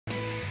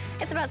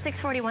It's about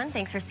 6:41.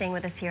 Thanks for staying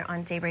with us here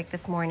on Daybreak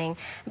this morning.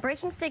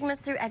 Breaking stigmas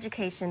through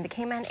education, the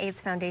Cayman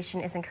AIDS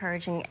Foundation is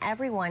encouraging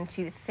everyone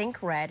to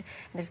think red.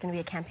 There's going to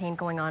be a campaign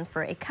going on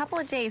for a couple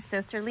of days. So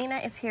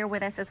Serlina is here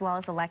with us as well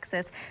as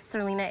Alexis.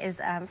 Serlina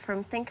is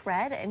from Think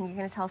Red, and you're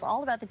going to tell us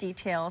all about the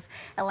details.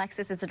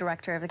 Alexis is the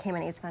director of the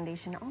Cayman AIDS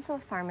Foundation, also a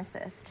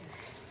pharmacist.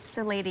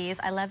 So ladies,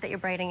 I love that you're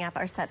brightening up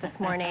our set this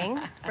morning,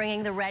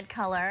 bringing the red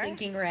color.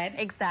 Thinking red.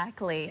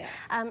 Exactly.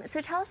 Yeah. So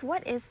tell us,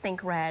 what is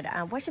Think Red?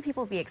 What should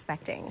people be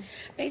expecting?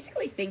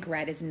 Basically, Think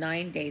Red is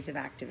 9 days of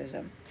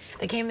activism.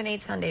 The Cayman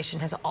AIDS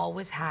Foundation has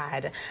always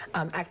had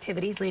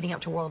activities leading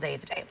up to World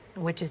AIDS Day,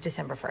 which is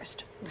December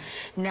 1st.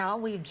 Now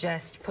we've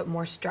just put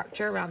more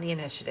structure around the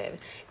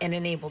initiative and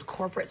enabled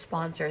corporate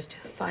sponsors to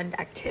fund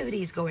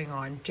activities going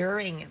on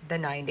during the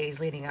 9 days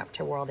leading up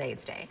to World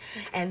AIDS Day.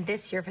 And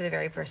this year, for the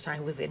very first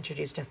time, we've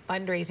introduced a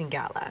fundraising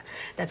gala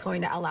that's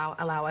going to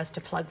allow us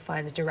to plug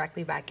funds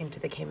directly back into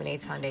the Cayman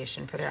AIDS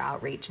Foundation for their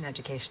outreach and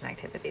education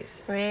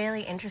activities.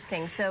 Really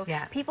interesting. So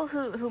people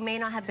who may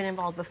not have been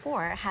involved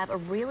before have a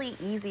really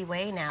easy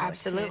way now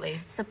to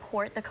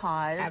support the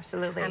cause.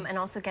 Absolutely. And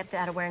also get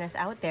that awareness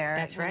out there.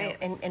 That's right.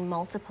 In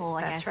multiple,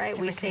 I guess, right.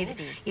 We say,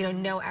 communities.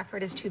 no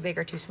effort is too big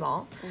or too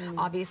small.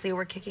 Obviously,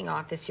 we're kicking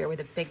off this year with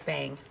a big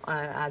bang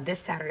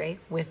this Saturday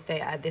with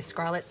the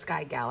Scarlet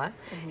Sky Gala.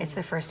 It's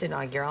the first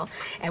inaugural,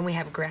 and we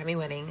have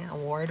Grammy-winning,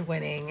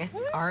 award-winning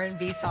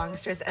R&B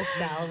songstress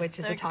Estelle, which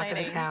is the talk of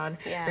the town.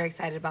 Yeah. Very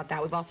excited about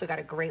that. We've also got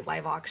a great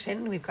live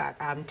auction. We've got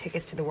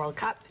tickets to the World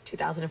Cup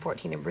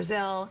 2014 in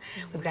Brazil.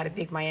 We've got a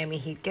big Miami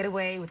Heat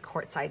getaway with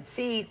courtside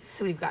seats.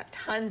 We've got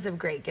tons of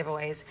great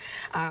giveaways,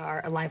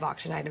 or live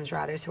auction items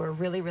rather. So we're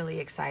really, really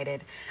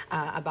excited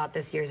about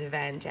this year's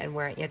event, and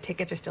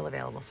tickets are still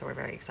available, so we're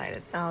very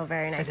excited. Oh,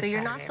 very nice. So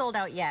you're not sold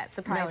out yet,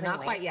 surprisingly. No,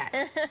 not quite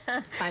yet.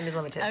 Time is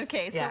limited.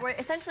 Okay, so we're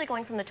essentially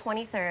going from the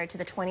 23rd to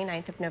the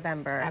 29th of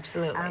November.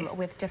 Absolutely.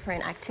 With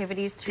different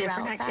activities throughout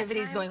Different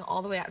activities going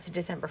all the way up to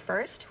December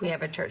 1st. We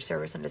have a church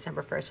service on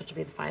December 1st, which will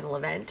be the final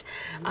event.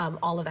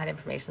 All of that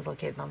information is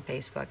located on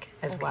Facebook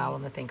as well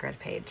on the Think Red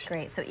page.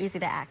 Great, so easy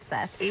to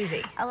access.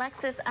 Easy.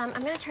 Alexis, I'm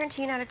going to turn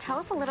to you now to tell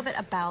us a little bit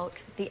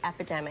about the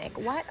epidemic.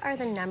 What are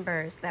the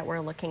numbers that we're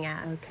looking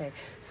at? Okay,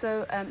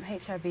 so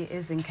HIV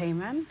is in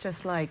Cayman,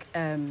 just like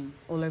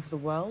all over the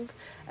world.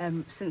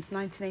 Since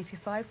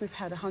 1985, we've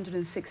had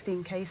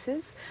 116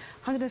 cases.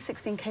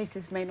 116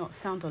 cases may not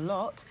sound a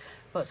lot,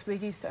 but we're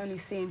used to only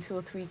seeing 2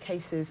 or 3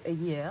 cases a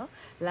year.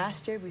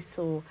 Last year, we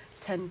saw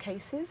 10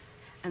 cases.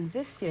 And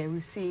this year,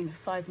 we've seen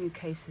 5 new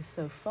cases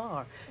so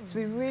far. So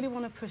we really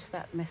want to push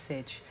that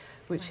message,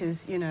 which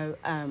is,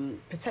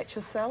 protect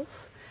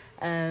yourself,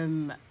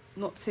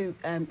 not to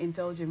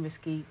indulge in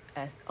risky,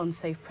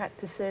 unsafe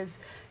practices.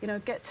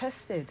 Get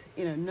tested,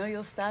 know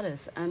your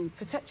status, and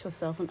protect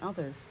yourself and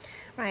others.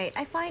 Right.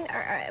 I find,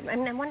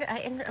 I'm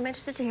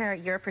interested to hear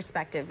your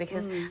perspective,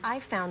 because I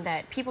found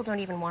that people don't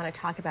even want to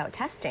talk about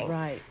testing.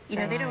 Right.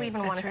 They don't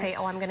even want to say,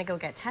 oh, I'm going to go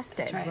get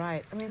tested.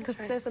 Right. I mean, because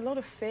there's a lot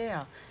of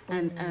fear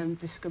and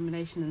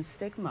discrimination and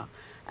stigma.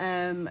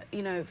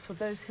 For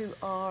those who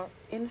are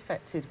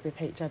infected with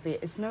HIV,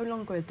 it's no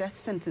longer a death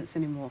sentence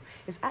anymore.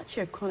 It's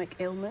actually a chronic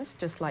illness,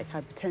 just like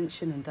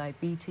hypertension and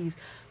diabetes.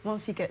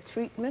 Once you get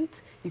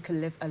treatment, you can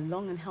live a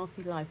long and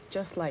healthy life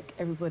just like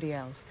everybody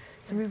else.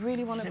 So we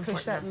really want to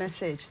push that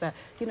message that,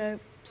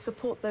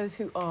 support those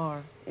who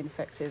are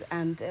infected,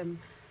 and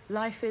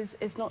life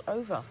is not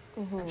over.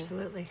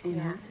 Absolutely.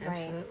 Yeah,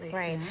 absolutely.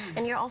 Right. Yeah.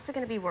 And you're also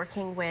going to be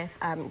working with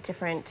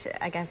different,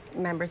 I guess,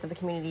 members of the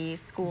community,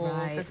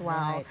 schools as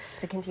well,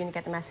 to continue to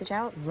get the message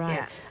out. Right.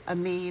 Yeah. I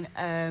mean,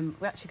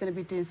 we're actually going to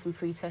be doing some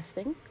free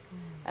testing.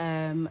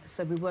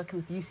 So we're working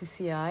with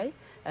UCCI.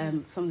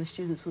 Some of the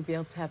students will be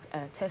able to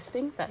have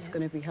testing. That's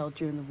going to be held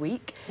during the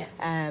week.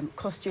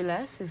 Cost You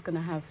Less is going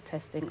to have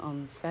testing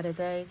on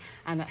Saturday.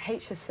 And at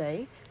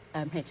HSA,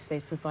 HSA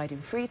is providing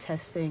free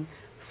testing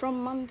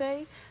from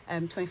Monday,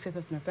 25th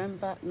of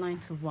November, 9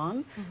 to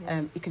 1.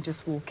 You can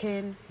just walk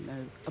in, no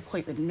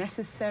appointment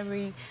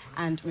necessary,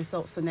 and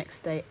results the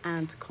next day,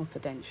 and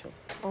confidential.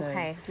 So,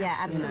 yeah,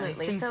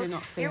 absolutely. Please so do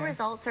not fear. Your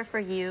results are for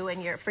you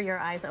and for your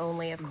eyes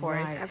only, of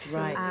course. Right,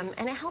 absolutely.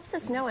 And it helps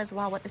us know as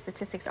well what the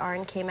statistics are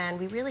in Cayman.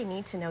 We really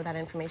need to know that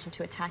information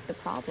to attack the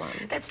problem.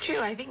 That's true.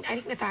 I think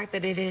the fact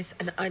that it is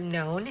an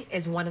unknown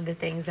is one of the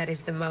things that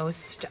is the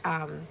most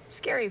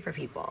scary for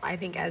people. I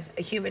think as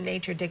human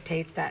nature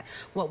dictates that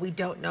what we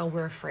don't know,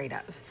 we're afraid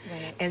of.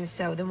 And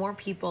so the more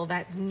people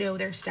that know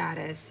their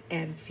status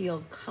and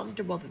feel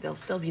comfortable that they'll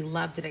still be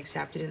loved and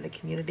accepted in the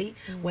community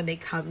when they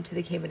come to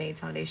the Cayman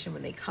AIDS Foundation,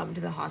 when they come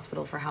to the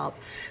hospital for help,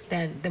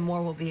 then the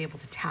more we'll be able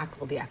to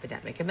tackle the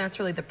epidemic. And that's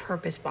really the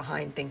purpose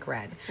behind Think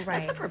Red.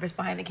 That's the purpose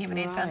behind the Cayman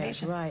AIDS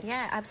Foundation.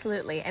 Yeah,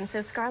 absolutely. And so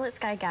Scarlet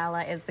Sky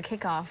Gala is the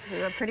kickoff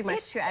pretty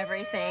much to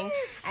everything.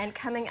 And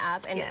coming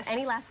up, and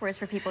any last words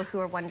for people who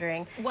are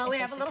wondering? Well, we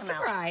have a little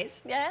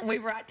surprise. Yes. We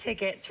brought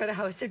tickets for the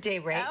host of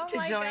Daybreak to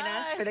join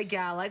us for the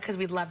gala, because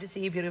we'd love to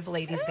see you beautiful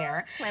ladies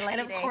there. And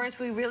of course,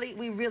 we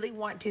really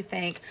want to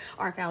thank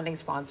our founding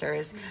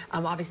sponsors.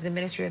 Obviously, the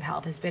Ministry of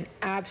Health has been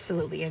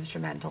absolutely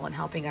instrumental in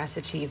helping us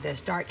achieve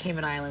this. Dark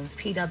Cayman Islands,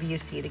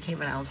 PwC, the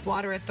Cayman Islands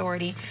Water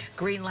Authority,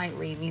 Green Light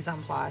Read, Mise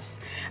en Place,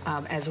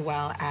 as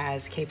well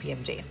as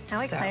KPMG.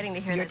 How exciting to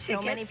hear that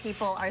so many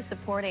people are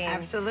supporting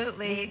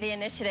the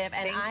initiative,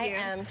 and I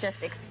am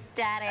just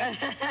ecstatic.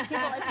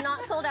 People, it's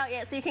not sold out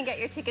yet, so you can get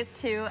your tickets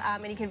too,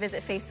 and you can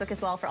visit Facebook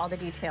as well for all the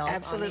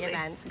details on the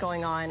events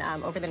going on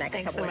over the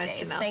next couple of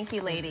days. Thank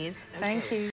you, ladies. Thank you.